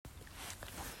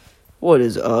What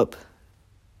is up,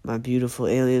 my beautiful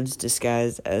aliens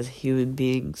disguised as human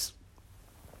beings?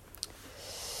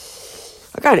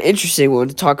 I got an interesting one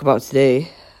to talk about today.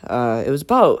 It was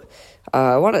about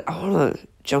I wanna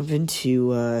jump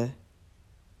into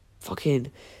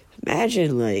fucking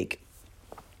imagine like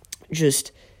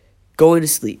just going to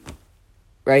sleep,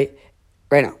 right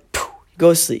now.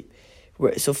 Go to sleep.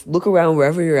 So look around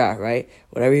wherever you're at, right?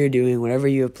 Whatever you're doing, whatever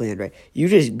you have planned, right? You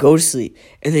just go to sleep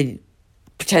and then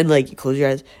pretend like you close your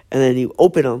eyes and then you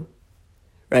open them,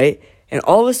 right? And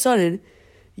all of a sudden,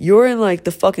 you're in like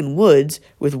the fucking woods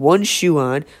with one shoe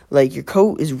on, like your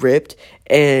coat is ripped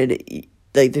and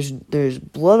like there's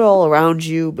blood all around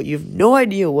you, but you have no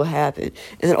idea what happened.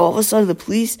 And then all of a sudden the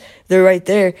police, they're right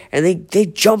there and they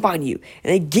jump on you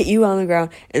and they get you on the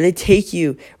ground and they take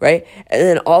you, right? And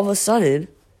then all of a sudden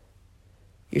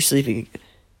you're sleeping again,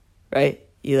 right?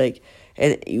 You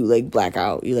black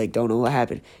out. You don't know what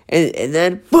happened. And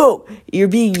then boom, you're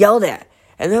being yelled at.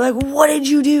 And they're like, "What did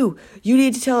you do? You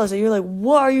need to tell us." And you're like,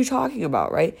 "What are you talking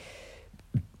about?" Right?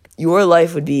 Your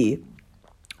life would be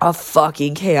a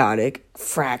fucking chaotic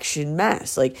fraction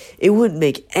mess. Like, it wouldn't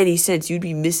make any sense. You'd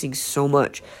be missing so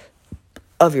much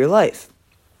of your life.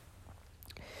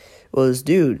 Well, this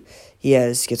dude, he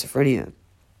has schizophrenia.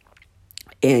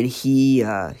 And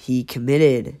he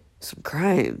committed some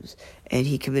crimes. And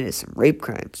he committed some rape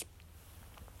crimes.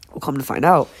 Well, come to find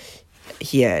out,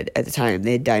 he had, at the time,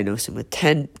 they had diagnosed him with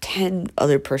 10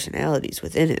 other personalities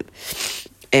within him.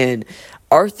 And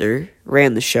Arthur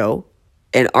ran the show,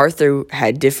 and Arthur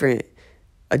had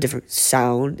a different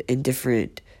sound and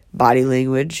different body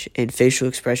language and facial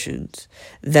expressions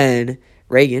than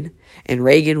Reagan. And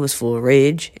Reagan was full of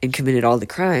rage and committed all the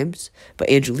crimes, but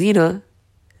Angelina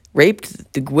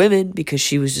raped the women because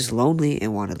she was just lonely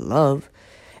and wanted love.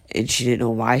 And she didn't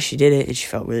know why she did it, and she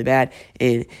felt really bad.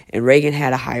 And Reagan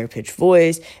had a higher pitched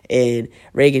voice, and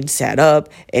Reagan sat up,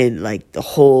 and like the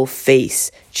whole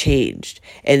face changed.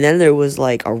 And then there was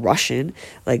like a Russian,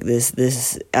 like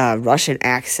this Russian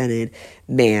accented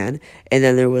man, and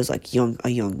then there was like a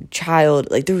young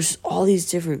child. Like there was all these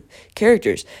different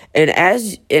characters. And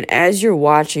as you're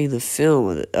watching the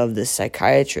film of the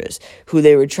psychiatrist, who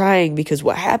they were trying, because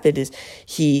what happened is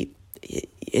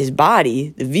his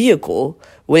body, the vehicle,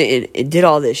 went and did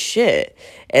all this shit,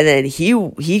 and then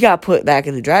he got put back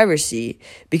in the driver's seat,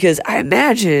 because I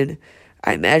imagine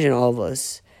all of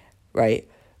us, right?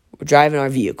 We're driving our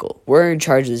vehicle. We're in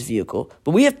charge of this vehicle,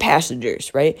 but we have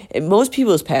passengers, right? And most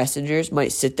people's passengers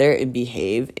might sit there and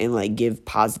behave and like give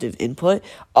positive input.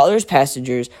 Others'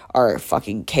 passengers are a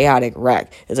fucking chaotic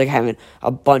wreck. It's like having a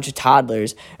bunch of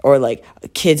toddlers or like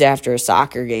kids after a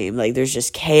soccer game. Like there's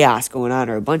just chaos going on,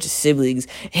 or a bunch of siblings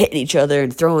hitting each other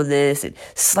and throwing this and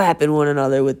slapping one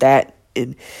another with that.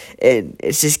 And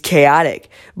it's just chaotic.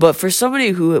 But for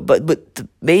somebody but the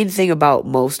main thing about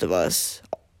most of us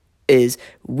is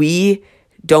we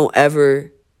don't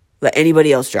ever let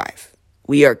anybody else drive.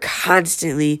 We are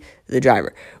constantly the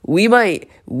driver. We might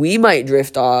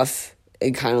drift off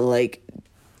and kind of like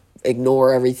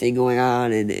ignore everything going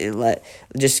on and let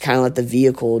the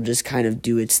vehicle just kind of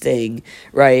do its thing,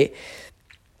 right?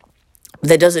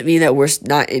 That doesn't mean that we're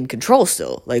not in control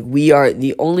still. Like, we are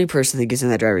the only person that gets in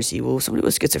that driver's seat. Well, somebody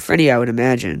with schizophrenia, I would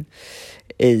imagine,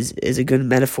 is a good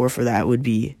metaphor for that would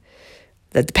be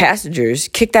that the passengers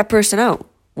kick that person out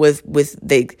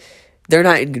they're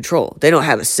not in control. They don't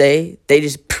have a say. They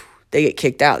get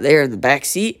kicked out. They're in the back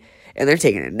seat and they're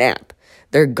taking a nap.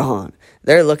 They're gone.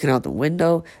 They're looking out the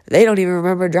window. They don't even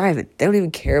remember driving. They don't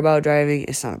even care about driving.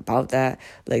 It's not about that.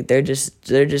 Like, they're just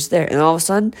there. And all of a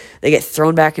sudden, they get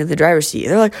thrown back into the driver's seat.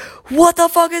 They're like, "What the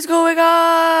fuck is going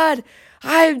on?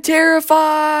 I'm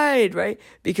terrified," right?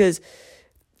 Because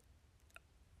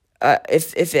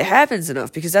if it happens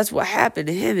enough, because that's what happened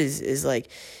to him is like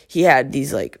he had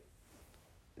these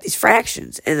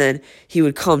fractions, and then he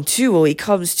would come to. Well, he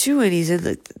comes to, and he's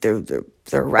in they're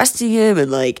arresting him,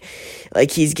 and like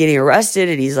he's getting arrested,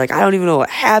 and he's like, "I don't even know what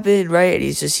happened," right? And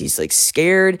he's like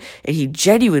scared, and he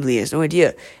genuinely has no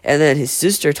idea. And then his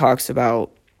sister talks about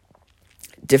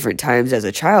different times as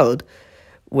a child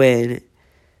when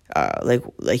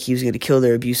like he was going to kill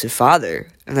their abusive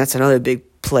father, and that's another big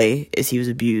play, is he was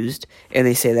abused. And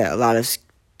they say that a lot of,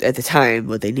 at the time,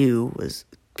 what they knew was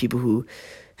people who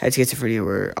had schizophrenia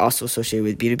were also associated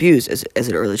with being abused as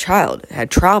an early child,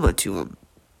 had trauma to them.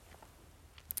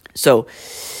 So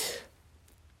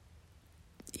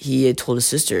he had told his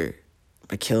sister,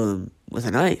 "I kill him with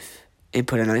a knife," and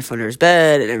put a knife under his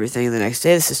bed and everything. And the next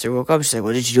day the sister woke up, she's like,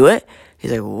 "Well, did you do it?" He's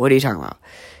like, "Well, what are you talking about?"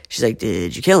 She's like,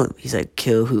 "Did you kill him?" He's like,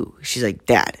 "Kill who?" She's like,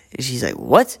 "Dad." And she's like,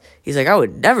 "What?" He's like, "I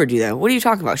would never do that. What are you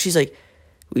talking about?" She's like,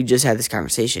 we just had this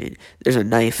conversation. There's a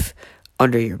knife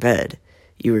under your bed.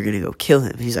 You were going to go kill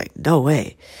him. He's like, no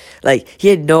way. Like, he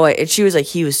had no idea. And she was like,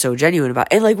 he was so genuine about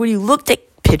it. And, like, when you looked at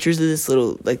pictures of this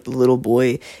little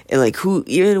boy, and, like, who,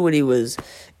 even when he was,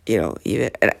 and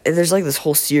there's, like, this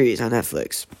whole series on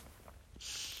Netflix.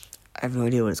 I have no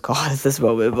idea what it's called at this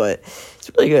moment, but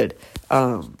it's really good.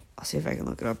 I'll see if I can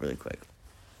look it up really quick.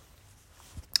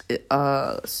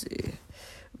 Let's see.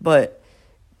 But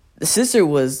the sister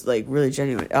was, like, really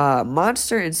genuine.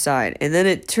 Monster Inside. And then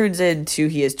it turns into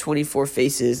he has 24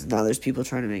 faces. Now there's people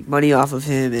trying to make money off of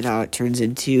him. And now it turns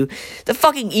into the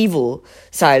fucking evil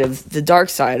side of the dark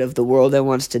side of the world that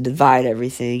wants to divide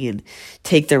everything and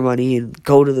take their money and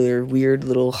go to their weird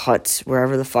little huts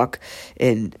wherever the fuck.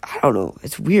 And I don't know.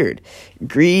 It's weird.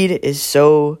 Greed is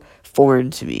so foreign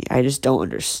to me. I just don't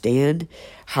understand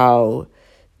how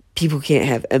people can't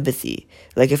have empathy.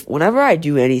 Like, whenever I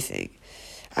do anything,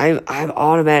 I'm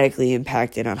automatically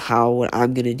impacted on how what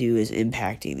I'm going to do is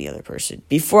impacting the other person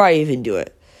before I even do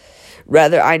it.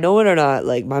 Whether I know it or not,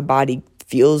 like, my body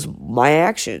feels my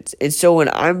actions. And so when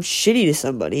I'm shitty to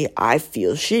somebody, I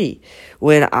feel shitty.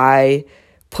 When I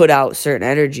put out certain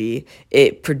energy,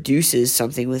 it produces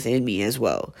something within me as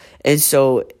well. And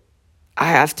so I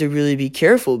have to really be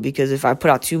careful, because if I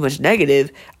put out too much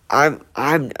negative, I'm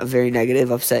a very negative,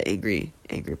 upset, angry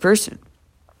person.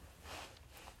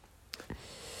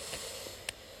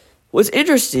 What's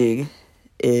interesting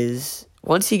is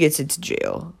once he gets into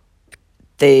jail,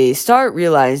 they start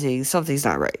realizing something's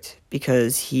not right,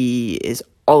 because he is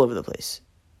all over the place.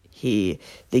 They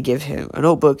give him a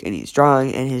notebook and he's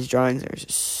drawing, and his drawings are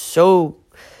so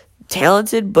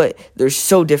talented, but they're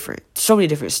so different. So many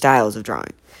different styles of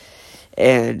drawing.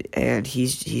 And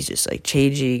he's just, like,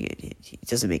 changing, and he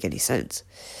doesn't make any sense.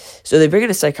 So they bring in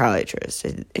a psychiatrist,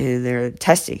 and they're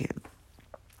testing him.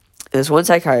 This one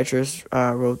psychiatrist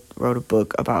wrote a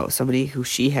book about somebody who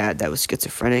she had that was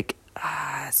schizophrenic.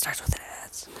 It starts with an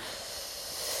S.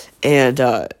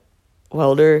 And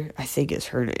Welder, I think is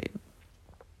her name.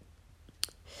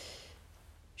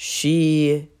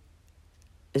 She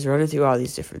is running through all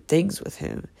these different things with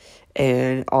him.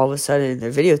 And all of a sudden,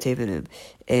 they're videotaping him.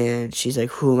 And she's like,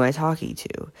 who am I talking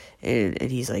to? And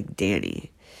he's like,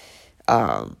 Danny.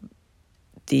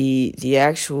 The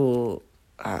actual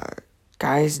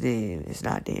guy's name is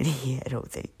not Danny, I don't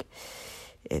think.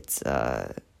 It's,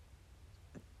 why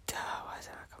is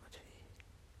it not coming to me?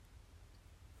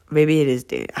 Maybe it is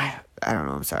Danny. I don't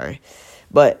know, I'm sorry.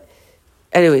 But,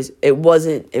 anyways, it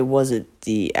wasn't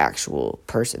the actual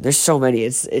person. There's so many,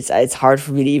 it's hard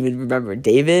for me to even remember.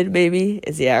 David, maybe,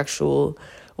 is the actual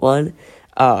one.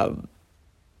 So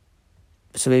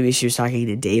maybe she was talking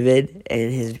to David,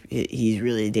 and he's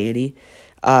really Danny.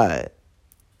 And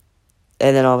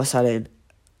then all of a sudden,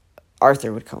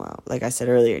 Arthur would come out, like I said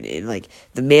earlier, and like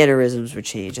the mannerisms would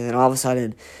change. And then all of a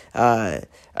sudden,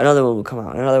 another one would come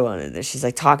out, another one, and then she's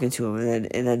like talking to him,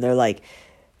 and then they're like,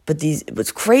 but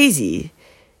what's crazy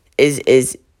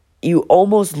is you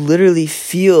almost literally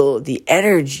feel the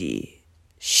energy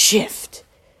shift.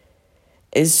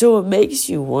 And so it makes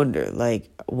you wonder, like,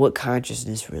 what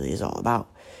consciousness really is all about.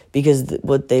 Because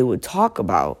what they would talk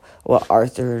about, what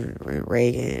Arthur and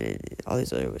Reagan and all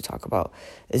these other would talk about,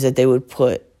 is that they would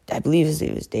put, I believe his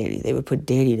name is Danny, they would put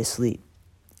Danny to sleep.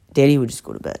 Danny would just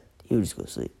go to bed. He would just go to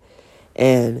sleep.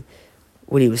 And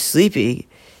when he was sleeping,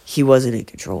 he wasn't in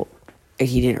control. And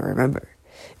he didn't remember.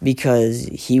 Because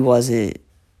he wasn't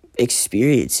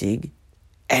experiencing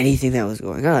anything that was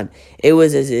going on. It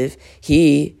was as if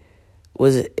he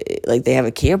was, like, they have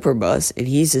a camper bus, and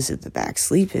he's just in the back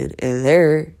sleeping, and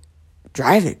they're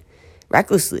driving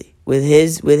recklessly with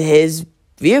his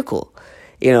vehicle,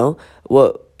 and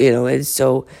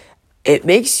so it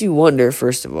makes you wonder,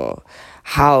 first of all,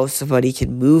 how somebody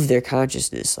can move their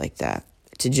consciousness like that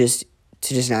to just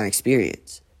not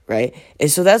experience, right? And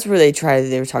so that's where they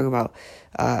were talking about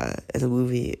in the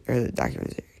movie or the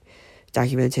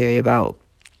documentary about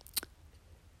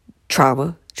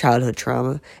trauma, childhood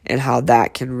trauma, and how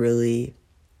that can really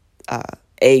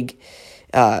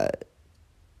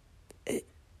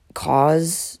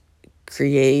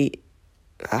create,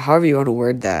 however you want to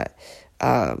word that,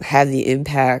 have the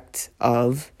impact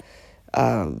of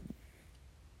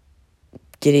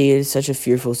getting in such a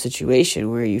fearful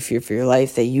situation where you fear for your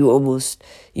life that you almost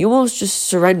just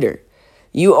surrender.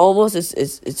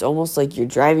 It's almost like you're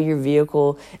driving your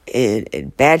vehicle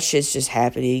and bad shit's just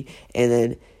happening, and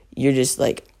then you're just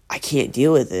like, I can't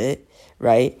deal with it,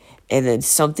 right? And then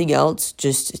something else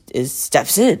just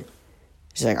steps in.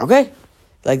 She's like, okay.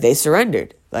 Like, they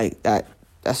surrendered. Like, that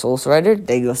soul surrendered.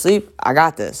 They go sleep. I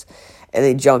got this. And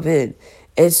they jump in.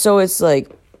 And so it's like,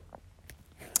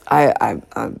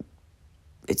 I'm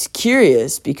it's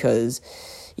curious because,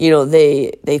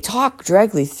 they talk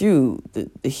directly through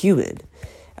the human,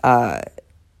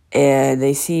 and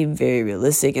they seem very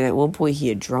realistic. And at one point he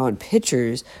had drawn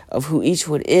pictures of who each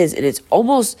one is, and it's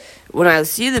almost, when I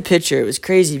see the picture, it was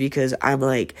crazy because I'm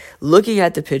like looking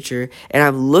at the picture and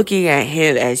I'm looking at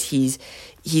him as he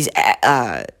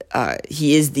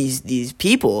is these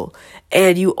people,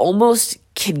 and you almost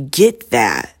can get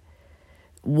that,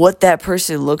 what that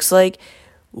person looks like,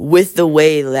 with the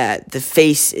way that the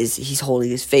face is, he's holding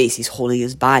his face, he's holding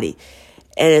his body.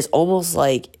 And it's almost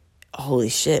like, holy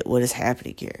shit, what is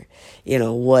happening here?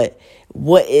 What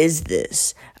is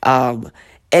this? And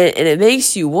it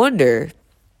makes you wonder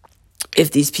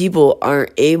if these people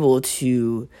aren't able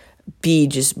to be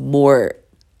just more,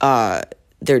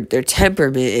 their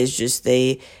temperament is just,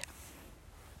 they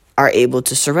are able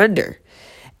to surrender.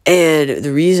 And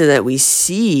the reason that we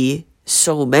see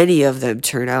so many of them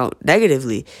turn out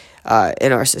negatively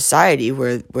in our society,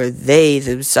 where they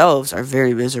themselves are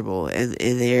very miserable, and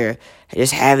they're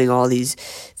just having all these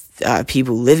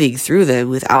people living through them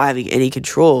without having any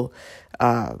control.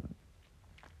 A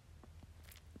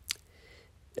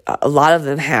lot of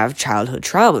them have childhood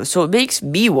trauma. So it makes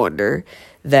me wonder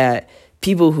that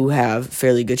people who have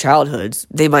fairly good childhoods,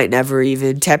 they might never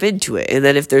even tap into it. And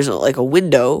then if there's like a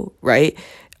window, right?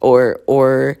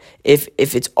 Or if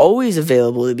it's always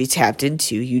available to be tapped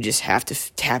into, you just have to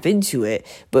tap into it.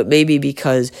 But maybe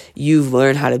because you've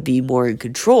learned how to be more in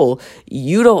control,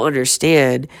 you don't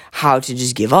understand how to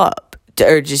just give up,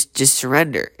 or just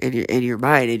surrender in your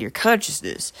mind, in your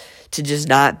consciousness, to just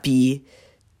not be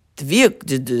the vehicle,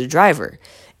 the driver.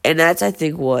 And that's, I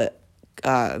think, what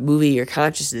moving your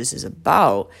consciousness is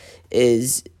about,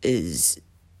 is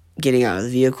getting out of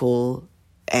the vehicle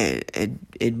and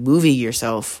moving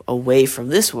yourself away from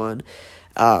this one,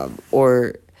 and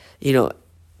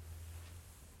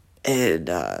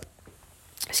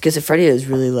schizophrenia is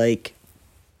really like,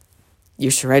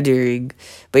 you're surrendering,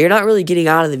 but you're not really getting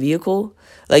out of the vehicle.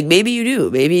 Like, maybe you do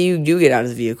get out of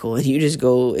the vehicle and you just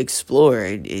go explore,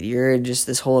 and you're in just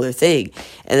this whole other thing,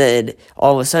 and then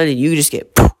all of a sudden you just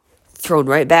get thrown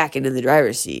right back into the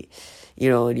driver's seat,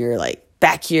 and you're like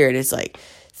back here, and it's like,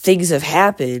 things have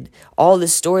happened, all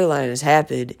this storyline has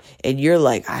happened, and you're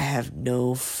like, I have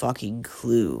no fucking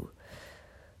clue.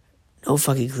 No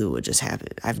fucking clue what just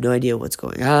happened. I have no idea what's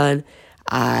going on.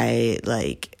 I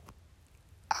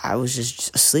was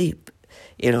just asleep,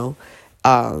 And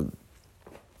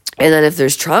then if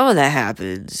there's trauma that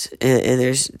happens, and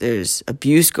there's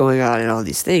abuse going on and all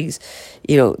these things,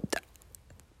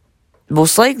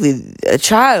 most likely a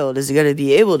child is going to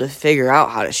be able to figure out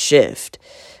how to shift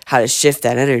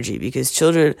that energy, because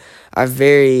children are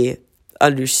very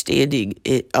understanding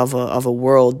of a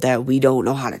world that we don't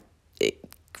know how to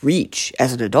reach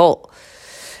as an adult,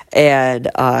 and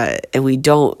we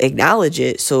don't acknowledge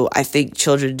it. So I think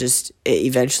children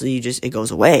eventually it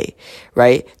goes away,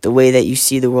 right? The way that you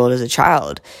see the world as a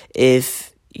child,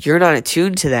 if you're not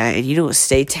attuned to that and you don't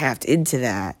stay tapped into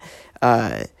that,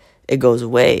 it goes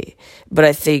away. But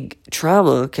I think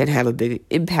trauma can have a big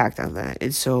impact on that,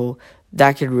 and so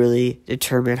that can really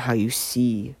determine how you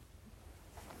see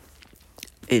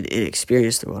and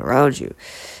experience the world around you,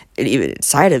 and even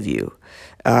inside of you.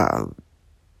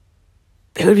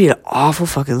 It would be an awful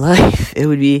fucking life. It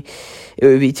would be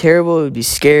terrible. It would be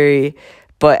scary,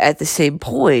 but at the same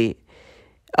point,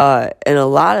 in a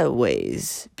lot of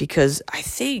ways, because I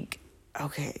think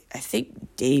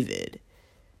David,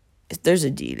 if there's a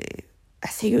D name, I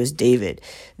think it was David,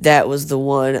 that was the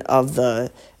one of the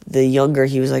younger,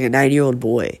 he was like a 9-year-old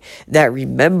boy that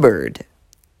remembered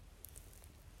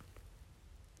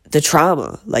the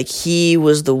trauma. Like, he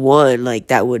was the one, like,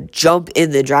 that would jump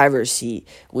in the driver's seat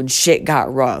when shit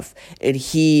got rough, and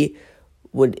he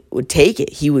would take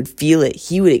it, he would feel it,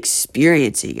 he would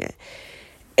experiencing it.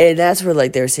 And that's where,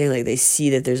 like, they were saying, like, they see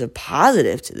that there's a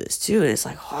positive to this too, and it's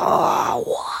like, oh,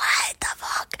 what the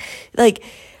fuck? Like,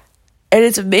 and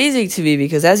it's amazing to me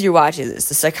because as you're watching this,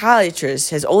 the psychiatrist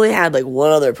has only had, like,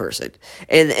 one other person.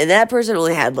 And that person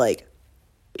only had, like,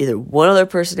 either one other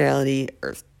personality,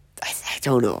 or I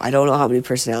don't know. I don't know how many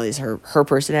personalities her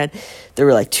person had. There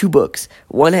were, like, 2 books.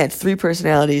 One had 3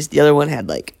 personalities. The other one had,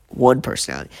 like, 1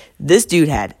 personality. This dude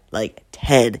had, like,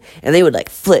 10. And they would, like,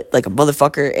 flip like a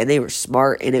motherfucker. And they were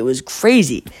smart. And it was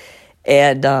crazy.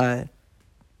 And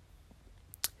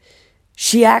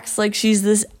she acts like she's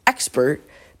this expert,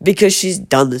 because she's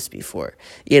done this before,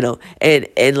 and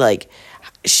like,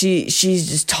 she's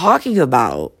just talking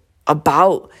about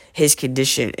his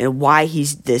condition and why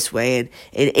he's this way,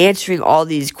 and answering all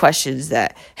these questions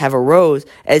that have arose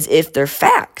as if they're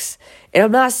facts. And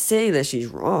I'm not saying that she's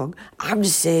wrong. I'm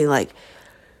just saying, like,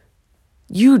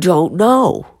 you don't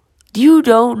know. You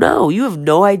don't know. You have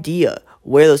no idea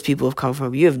where those people have come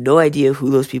from. You have no idea who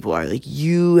those people are. Like,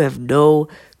 you have no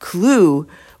clue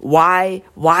why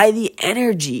the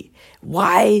energy,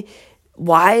 why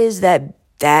is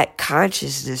that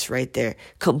consciousness right there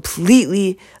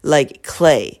completely like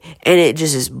clay, and it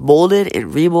just is molded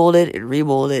and remolded and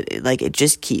remolded, and like it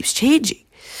just keeps changing.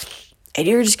 And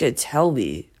you're just gonna tell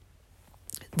me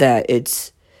that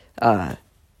it's I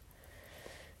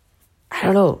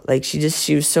don't know, like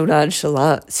she was so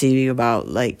nonchalant seeming about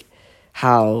like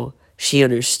how she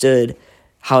understood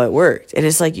how it worked. And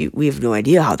it's like, we have no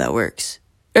idea how that works.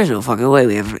 There's no fucking way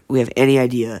we have any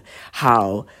idea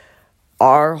how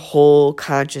our whole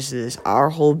consciousness, our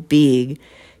whole being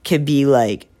can be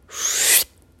like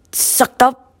sucked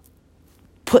up,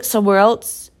 put somewhere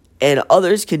else, and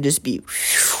others can just be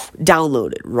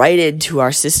downloaded right into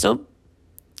our system,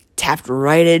 tapped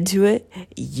right into it,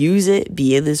 use it,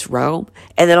 be in this realm,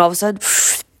 and then all of a sudden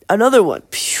another one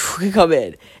can come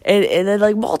in, and then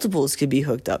like multiples can be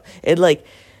hooked up. And like,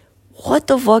 what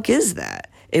the fuck is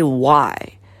that? And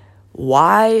why?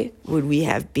 Why would we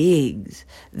have beings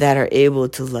that are able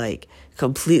to like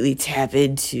completely tap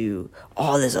into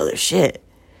all this other shit,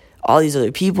 all these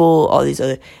other people, all these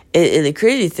other, and the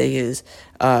crazy thing is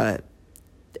that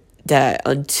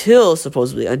until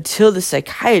the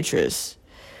psychiatrist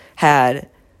had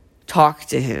talked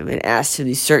to him and asked him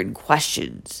these certain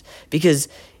questions, because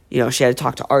she had to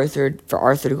talk to Arthur for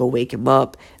Arthur to go wake him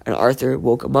up, and Arthur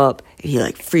woke him up, and he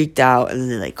like freaked out, and then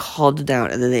they like calmed him down,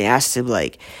 and then they asked him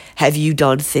like, have you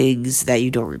done things that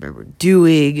you don't remember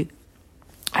doing?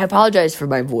 I apologize for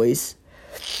my voice.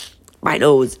 My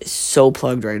nose is so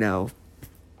plugged right now.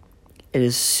 It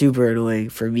is super annoying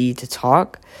for me to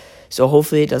talk, so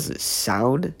hopefully it doesn't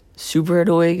sound super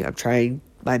annoying. I'm trying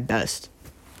my best.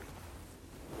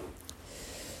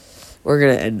 We're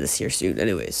gonna end this here soon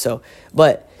anyways,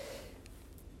 but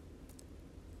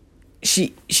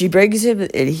she brings him,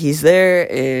 and he's there,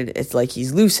 and it's like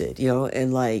he's lucid,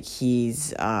 and like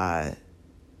he's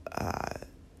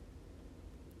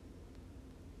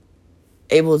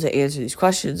able to answer these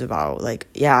questions about like,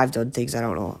 yeah, I've done things I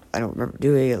don't remember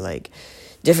doing, and like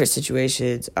different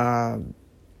situations that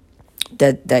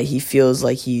he feels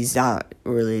like he's not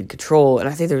really in control. And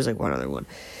I think there was like one other one.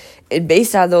 And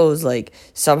based on those, like,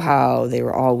 somehow they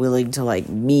were all willing to, like,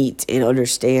 meet and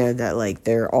understand that, like,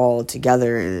 they're all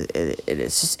together. And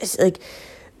it's just, it's like,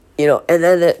 and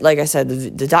then, like I said,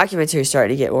 the documentary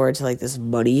started to get more into, like, this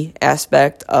money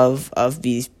aspect of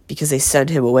these, because they send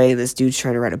him away, and this dude's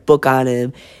trying to write a book on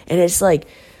him. And it's like,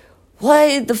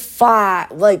 what the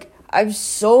fuck? Like, I'm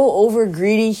so over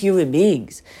greedy human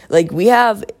beings. Like, we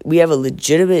have a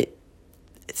legitimate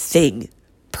thing,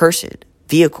 person,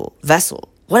 vehicle, vessel,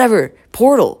 whatever,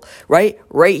 portal, right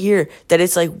here, that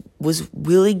it's like was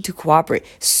willing to cooperate.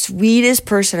 Sweetest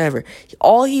person ever.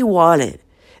 All he wanted.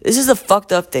 This is the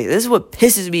fucked up thing. This is what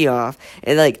pisses me off.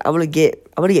 And like, I'm gonna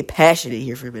get passionate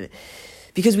here for a minute,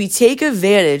 because we take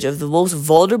advantage of the most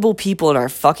vulnerable people in our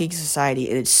fucking society,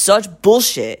 and it's such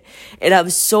bullshit. And I'm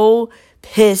so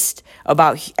pissed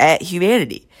at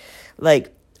humanity.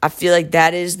 Like, I feel like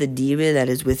that is the demon that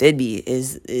is within me,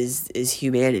 is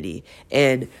humanity.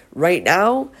 And right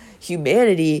now,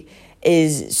 humanity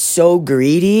is so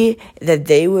greedy that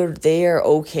they are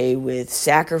okay with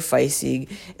sacrificing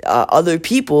other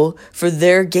people for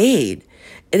their gain.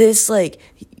 And it's like,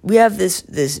 we have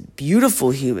this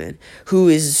beautiful human who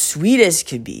is sweet as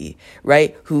can be,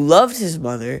 right? Who loved his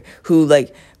mother, who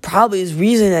like probably his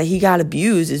reason that he got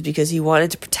abused is because he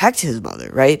wanted to protect his mother,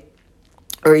 right?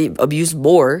 Or he abused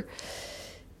more,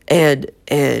 and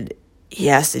he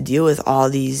has to deal with all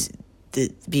these,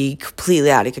 being completely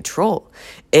out of control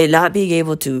and not being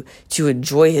able to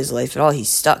enjoy his life at all. He's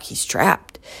stuck. He's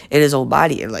trapped in his own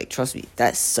body, and like, trust me,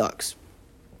 that sucks.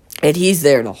 And he's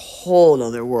there in a whole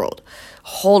nother world, a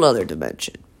whole nother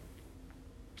dimension.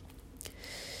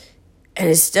 And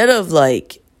instead of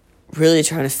like really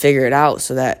trying to figure it out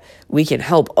so that we can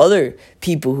help other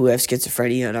people who have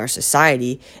schizophrenia in our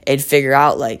society and figure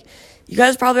out, like, you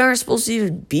guys probably aren't supposed to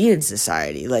even be in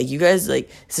society. Like, you guys, like,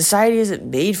 society isn't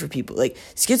made for people. Like,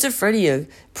 schizophrenia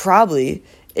probably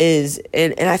is,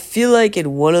 and I feel like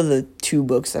in one of the 2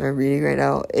 books that I'm reading right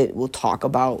now, it will talk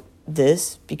about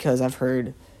this, because I've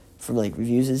heard from, like,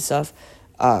 reviews and stuff,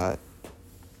 about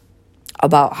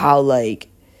how, like,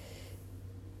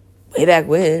 way back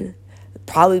when,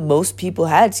 probably most people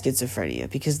had schizophrenia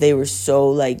because they were so,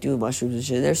 like, doing mushrooms and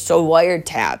shit. They're so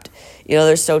wiretapped.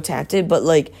 They're so tapped in, but,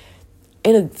 like,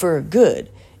 for a good.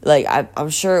 like, I'm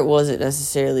sure it wasn't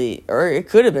necessarily, or it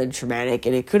could have been traumatic,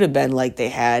 and it could have been like they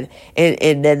had,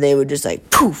 and then they would just like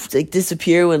poof, like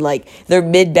disappear when like they're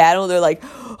mid battle. They're like,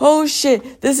 oh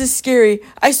shit, this is scary,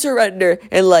 I surrender,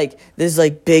 and like this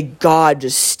like big god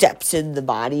just steps in the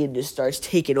body and just starts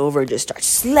taking over and just starts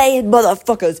slaying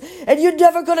motherfuckers, and you're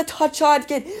never gonna touch on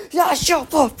again.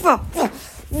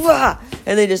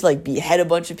 And they just like behead a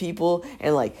bunch of people,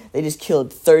 and like they just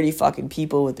killed 30 fucking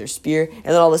people with their spear, and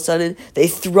then all of a sudden they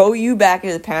throw you back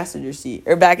in the passenger seat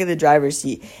or back in the driver's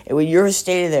seat, and when you're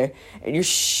standing there and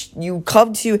you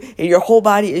come to and your whole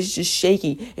body is just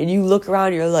shaking, and you look around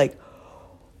and you're like,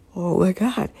 oh my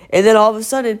god, and then all of a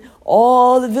sudden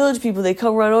all the village people, they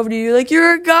come around over to you, you're like,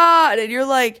 you're a god, and you're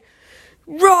like,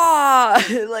 raw,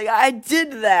 like I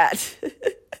did that.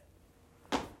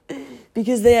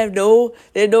 Because they had no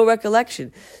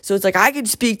recollection. So it's like, I can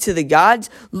speak to the gods.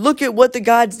 Look at what the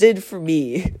gods did for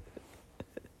me.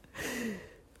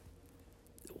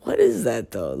 What is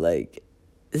that though? Like,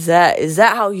 is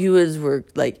that how humans were,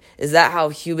 like, is that how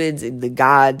humans and the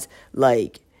gods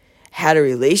like had a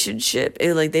relationship,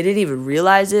 and like they didn't even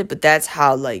realize it, but that's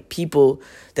how like people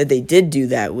that they did do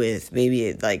that with, maybe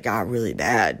it like got really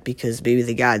bad, because maybe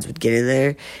the gods would get in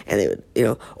there and they would, you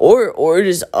know, or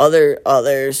just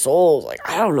other souls, like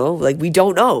I don't know, like we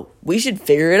don't know. We should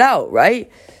figure it out,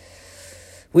 right?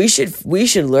 We should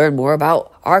learn more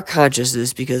about our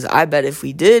consciousness, because I bet if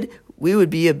we did, we would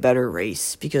be a better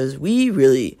race, because we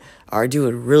really are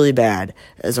doing really bad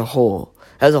as a whole.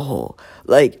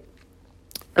 Like,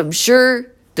 I'm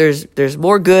sure there's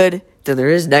more good than there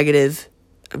is negative.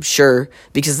 I'm sure,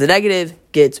 because the negative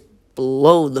gets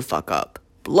blown the fuck up.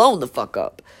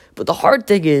 But the hard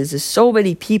thing is so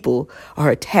many people are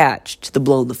attached to the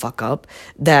blown the fuck up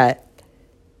that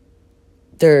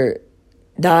they're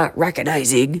not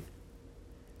recognizing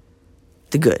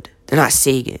the good. They're not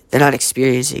seeing it. They're not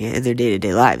experiencing it in their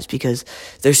day-to-day lives, because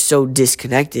they're so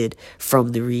disconnected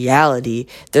from the reality.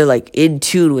 They're like in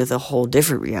tune with a whole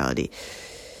different reality.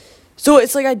 So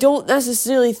it's like, I don't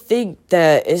necessarily think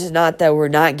that it's not that we're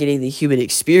not getting the human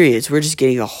experience. We're just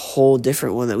getting a whole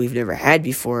different one that we've never had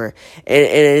before. And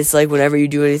it's like, whenever you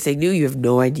do anything new, you have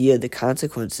no idea the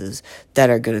consequences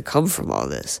that are going to come from all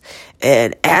this.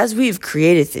 And as we've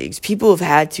created things, people have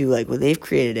had to, like, when they've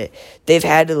created it, they've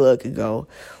had to look and go,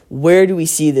 where do we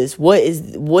see this?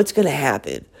 What's going to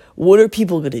happen? What are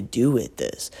people going to do with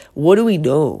this? What do we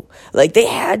know? Like,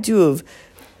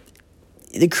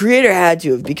 the creator had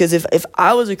to have, because if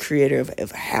I was a creator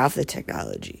of half the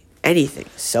technology, anything,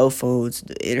 cell phones,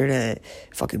 the internet,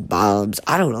 fucking bombs,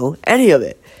 I don't know, any of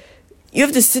it, you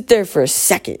have to sit there for a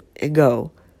second and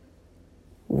go,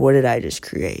 what did I just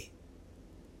create?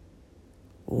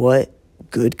 What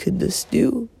good could this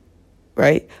do?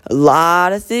 Right? A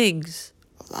lot of things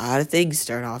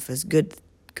start off as good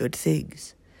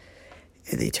things,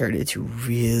 and they turn into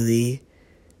really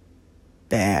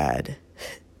bad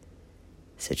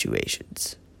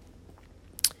situations.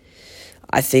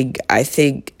 I think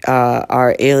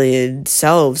our alien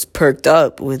selves perked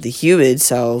up when the human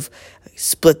self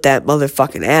split that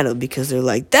motherfucking atom, because they're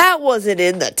like, that wasn't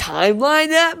in the timeline,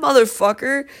 that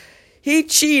motherfucker, he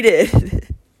cheated.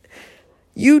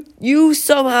 You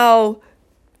somehow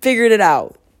figured it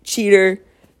out, cheater.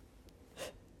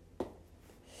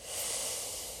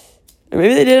 Or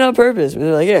maybe they did it on purpose.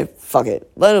 They're like, yeah, fuck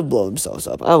it, let them blow themselves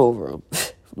up, I'm over them.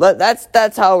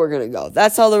 That's how we're gonna go.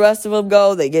 That's how the rest of them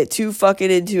go. They get too fucking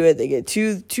into it. They get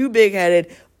too big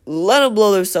headed. Let them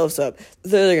blow themselves up.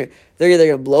 They're either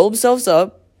gonna blow themselves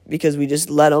up because we just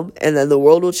let them, and then the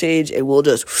world will change, and we'll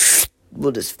just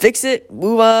fix it,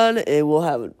 move on, and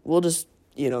we'll just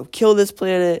kill this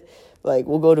planet. Like,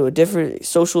 we'll go to a different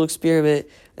social experiment,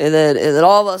 and then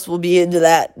all of us will be into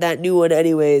that new one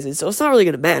anyways, and so it's not really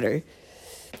gonna matter.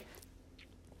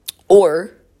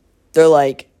 Or they're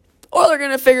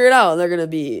going to figure it out. They're going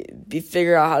to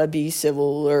figure out how to be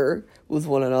civil with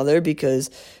one another, because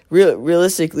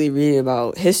realistically, reading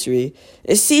about history,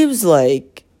 it seems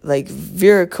like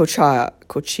Vera Kochia,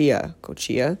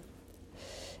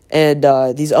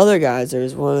 and these other guys,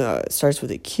 there's one that starts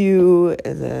with a Q,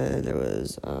 and then there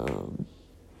was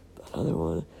another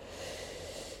one.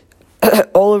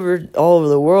 all over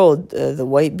the world, the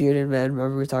white bearded men,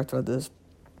 remember we talked about this,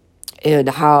 and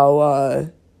how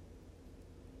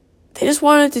they just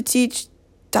wanted to teach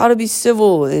how to be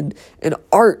civil and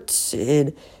arts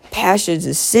and passions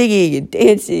and singing and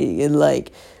dancing and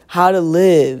like how to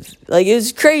live. Like, it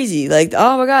was crazy. Like,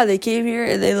 oh my god, they came here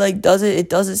and they it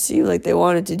doesn't seem like they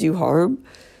wanted to do harm.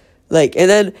 Like, and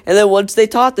then once they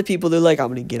taught the people, they're like, I'm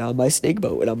gonna get on my snake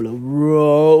boat and I'm gonna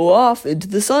row off into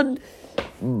the sun.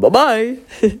 Bye-bye.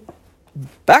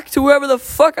 back to wherever the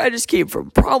fuck I just came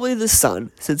from. Probably the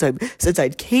sun. Since I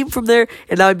came from there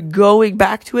and I'm going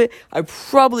back to it, I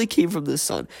probably came from the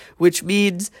sun. Which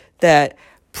means that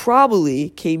probably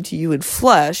came to you in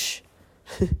flesh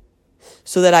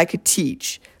so that I could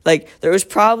teach. Like, there was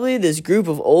probably this group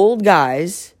of old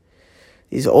guys,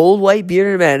 these old white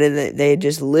bearded men, and they had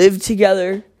just lived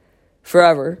together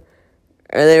forever.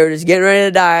 And they were just getting ready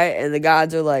to die, and the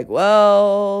gods are like,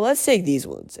 well, let's take these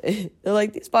ones. They're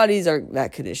like, these bodies aren't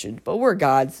that conditioned, but we're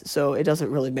gods, so it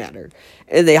doesn't really matter.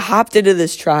 And they hopped into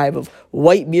this tribe of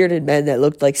white bearded men that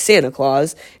looked like Santa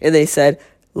Claus, and they said,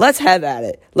 let's have at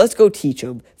it. Let's go teach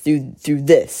them through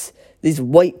this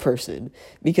white person.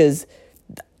 Because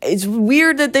it's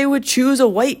weird that they would choose a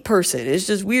white person. It's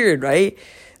just weird, right?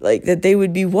 Like, that they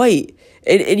would be white.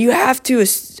 And you have to,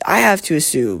 I have to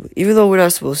assume, even though we're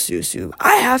not supposed to assume,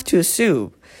 I have to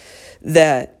assume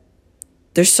that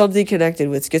there's something connected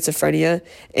with schizophrenia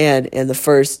and the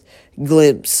first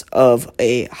glimpse of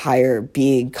a higher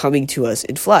being coming to us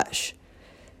in flesh.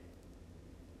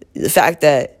 The fact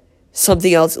that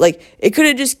something else, like, it could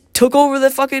have just took over the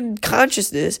fucking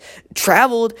consciousness,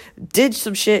 traveled, did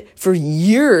some shit for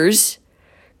years,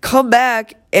 come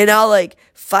back, and now, like,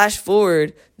 flash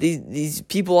forward, these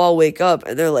people all wake up,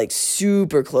 and they're, like,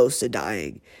 super close to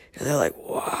dying. And they're like,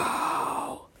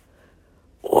 wow,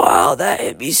 that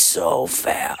hit me so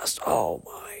fast. Oh,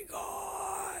 my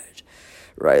God.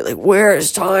 Right? Like, where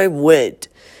has time went?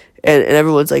 And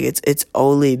everyone's like, it's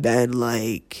only been,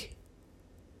 like,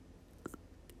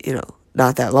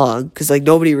 not that long. Because, like,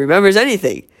 nobody remembers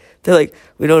anything. They're like,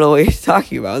 we don't know what you're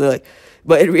talking about. And they're like,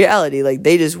 but in reality, like,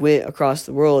 they just went across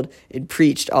the world and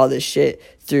preached all this shit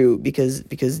through because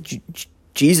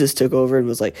Jesus took over and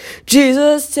was like,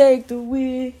 Jesus, take the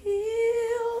wheel,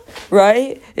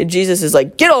 right? And Jesus is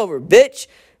like, get over, bitch.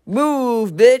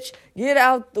 Move, bitch. Get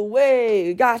out the way.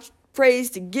 We got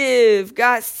praise to give.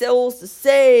 Got souls to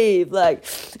save. Like,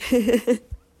 and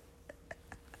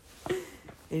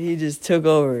he just took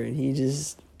over and he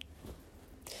just...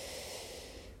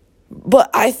 But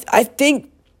I think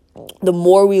the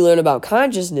more we learn about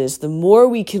consciousness, the more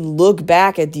we can look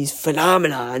back at these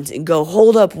phenomenons and go,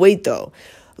 hold up, wait though.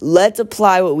 Let's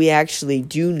apply what we actually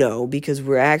do know because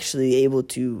we're actually able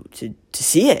to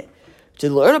see it, to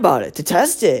learn about it, to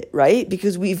test it, right?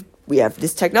 Because we have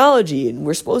this technology and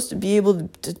we're supposed to be able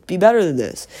to be better than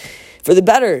this, for the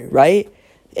better, right?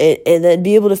 And then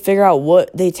be able to figure out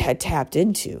what they had tapped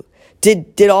into.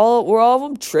 Were all of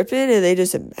them tripping and they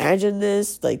just imagined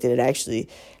this? Like, did it actually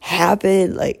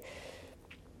happen? Like,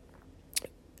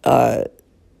 yeah.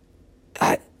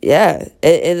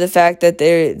 And the fact that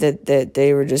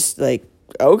they were just like,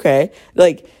 okay,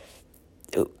 like,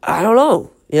 I don't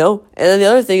know, And then the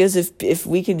other thing is if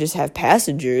we can just have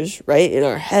passengers, right, in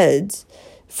our heads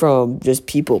from just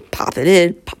people popping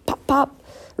in, pop,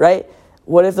 right?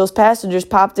 What if those passengers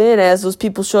popped in as those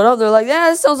people showed up? They're like,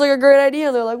 yeah, that sounds like a great idea.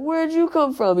 And they're like, where'd you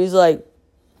come from? He's like,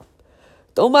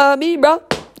 don't mind me, bro.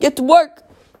 Get to work.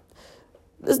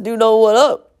 This dude know what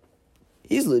up.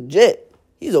 He's legit.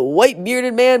 He's a white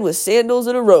bearded man with sandals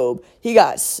and a robe. He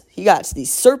got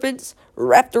these serpents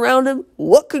wrapped around him.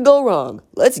 What could go wrong?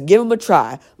 Let's give him a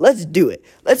try. Let's do it.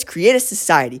 Let's create a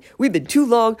society. We've been too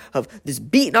long of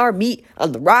just beating our meat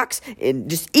on the rocks and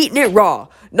just eating it raw.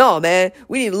 No, man.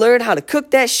 We need to learn how to cook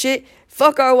that shit,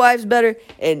 fuck our wives better,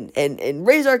 and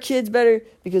raise our kids better,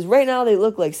 because right now they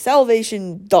look like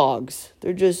Salvation dogs.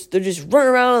 They're just running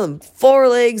around on 4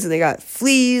 legs and they got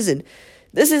fleas, and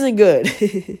this isn't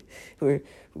good.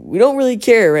 We don't really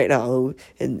care right now,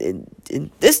 and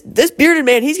this bearded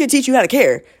man, he's gonna teach you how to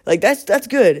care. Like, that's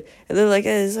good. And then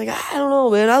it's like, I don't know,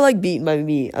 man, I like beating my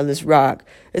meat on this rock.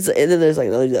 And then there's like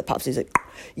another dude that pops in, he's like,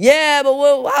 yeah, but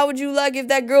how would you like if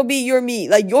that girl beat your meat?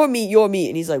 Like, your meat.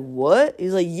 And he's like, what?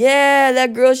 He's like, yeah,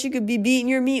 that girl, she could be beating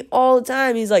your meat all the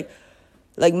time. He's like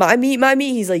my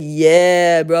meat. He's like,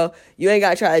 yeah, bro, you ain't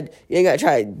gotta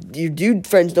try. Your dude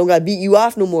friends don't gotta beat you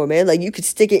off no more, man. Like, you could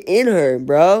stick it in her,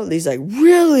 bro. He's like,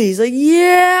 really? He's like,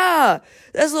 yeah,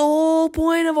 that's the whole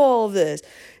point of all of this.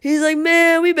 He's like,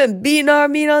 man, we've been beating our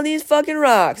meat on these fucking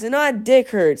rocks, and our dick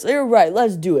hurts. They're right,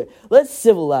 let's do it. Let's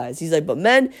civilize. He's like, but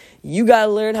men, you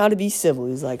gotta learn how to be civil.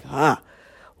 He's like,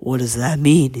 what does that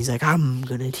mean? He's like, I'm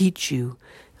gonna teach you.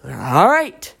 Like, all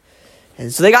right.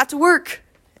 And so they got to work.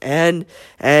 And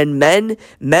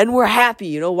men were happy.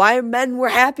 You know why men were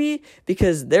happy?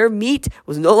 Because their meat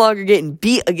was no longer getting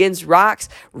beat against rocks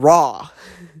raw.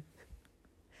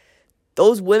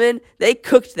 Those women, they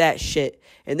cooked that shit.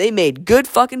 And they made good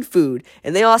fucking food.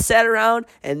 And they all sat around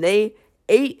and they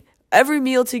ate every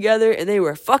meal together. And they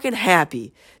were fucking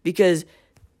happy. Because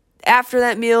after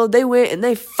that meal, they went and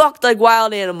they fucked like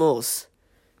wild animals.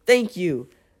 Thank you.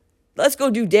 Let's go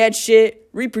do dad shit,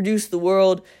 reproduce the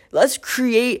world. Let's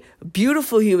create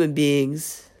beautiful human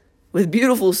beings with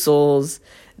beautiful souls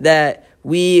that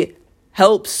we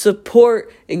help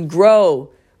support and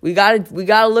grow. We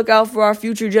gotta look out for our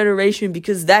future generation,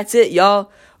 because that's it,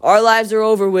 y'all. Our lives are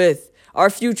over with. Our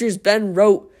future's been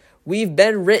wrote. We've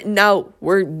been written out.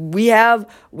 We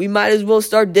might as well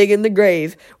start digging the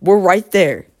grave. We're right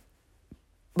there.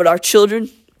 But our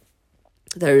children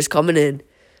that are just coming in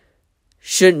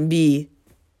shouldn't be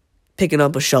picking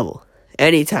up a shovel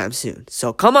anytime soon.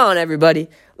 So come on, everybody.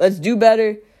 Let's do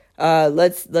better.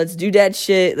 Let's do that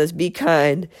shit. Let's be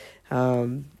kind.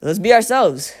 Let's be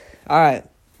ourselves. All right.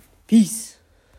 Peace.